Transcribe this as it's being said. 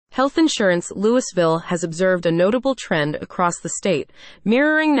Health insurance. Lewisville has observed a notable trend across the state,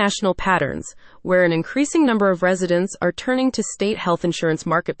 mirroring national patterns, where an increasing number of residents are turning to state health insurance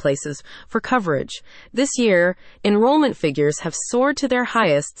marketplaces for coverage. This year, enrollment figures have soared to their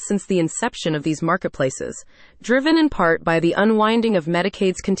highest since the inception of these marketplaces, driven in part by the unwinding of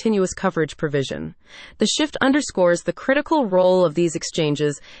Medicaid's continuous coverage provision. The shift underscores the critical role of these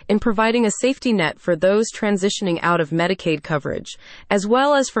exchanges in providing a safety net for those transitioning out of Medicaid coverage, as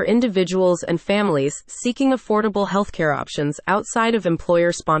well as for individuals and families seeking affordable healthcare options outside of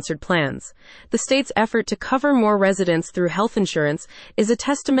employer-sponsored plans. The state's effort to cover more residents through health insurance is a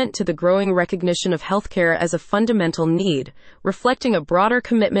testament to the growing recognition of healthcare as a fundamental need, reflecting a broader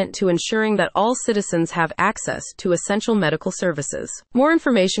commitment to ensuring that all citizens have access to essential medical services. More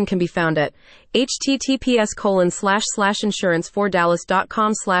information can be found at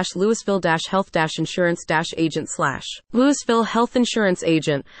https://insurance4dallas.com/Lewisville-health-insurance-agent/ Lewisville Health Insurance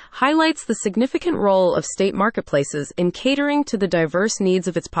Agent highlights the significant role of state marketplaces in catering to the diverse needs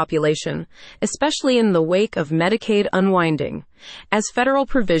of its population, especially in the wake of Medicaid unwinding. As federal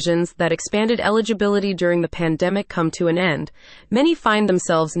provisions that expanded eligibility during the pandemic come to an end, many find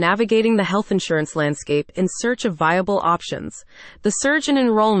themselves navigating the health insurance landscape in search of viable options. The surge in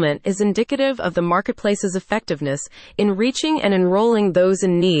enrollment is indicative of the marketplace's effectiveness in reaching and enrolling those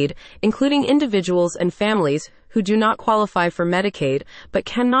in need, including individuals and families who do not qualify for Medicaid but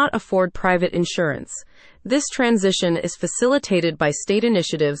cannot afford private insurance. This transition is facilitated by state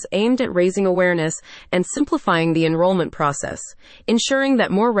initiatives aimed at raising awareness and simplifying the enrollment process, ensuring that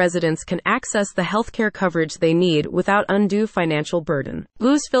more residents can access the healthcare coverage they need without undue financial burden.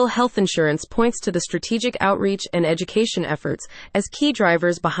 Lewisville Health Insurance points to the strategic outreach and education efforts as key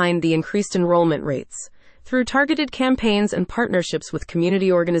drivers behind the increased enrollment rates. Through targeted campaigns and partnerships with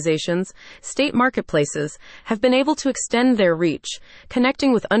community organizations, state marketplaces have been able to extend their reach,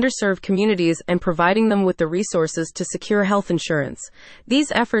 connecting with underserved communities and providing them with the resources to secure health insurance.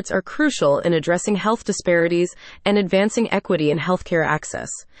 These efforts are crucial in addressing health disparities and advancing equity in healthcare access.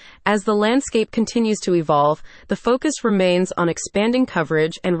 As the landscape continues to evolve, the focus remains on expanding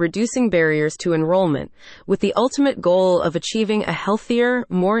coverage and reducing barriers to enrollment, with the ultimate goal of achieving a healthier,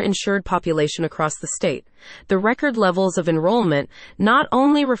 more insured population across the state. The record levels of enrollment not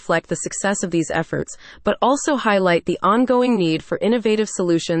only reflect the success of these efforts, but also highlight the ongoing need for innovative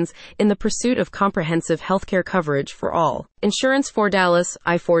solutions in the pursuit of comprehensive healthcare coverage for all. Insurance for Dallas,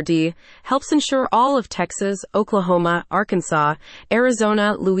 I4D, helps insure all of Texas, Oklahoma, Arkansas,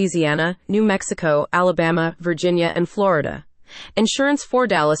 Arizona, Louisiana, New Mexico, Alabama, Virginia, and Florida. Insurance for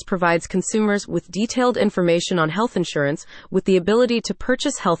Dallas provides consumers with detailed information on health insurance with the ability to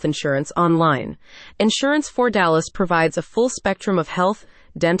purchase health insurance online. Insurance for Dallas provides a full spectrum of health,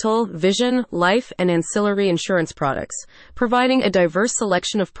 dental, vision, life, and ancillary insurance products, providing a diverse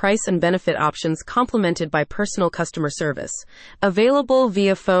selection of price and benefit options complemented by personal customer service. Available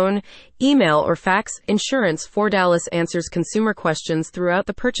via phone, email, or fax, Insurance for Dallas answers consumer questions throughout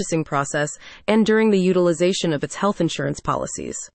the purchasing process and during the utilization of its health insurance policies.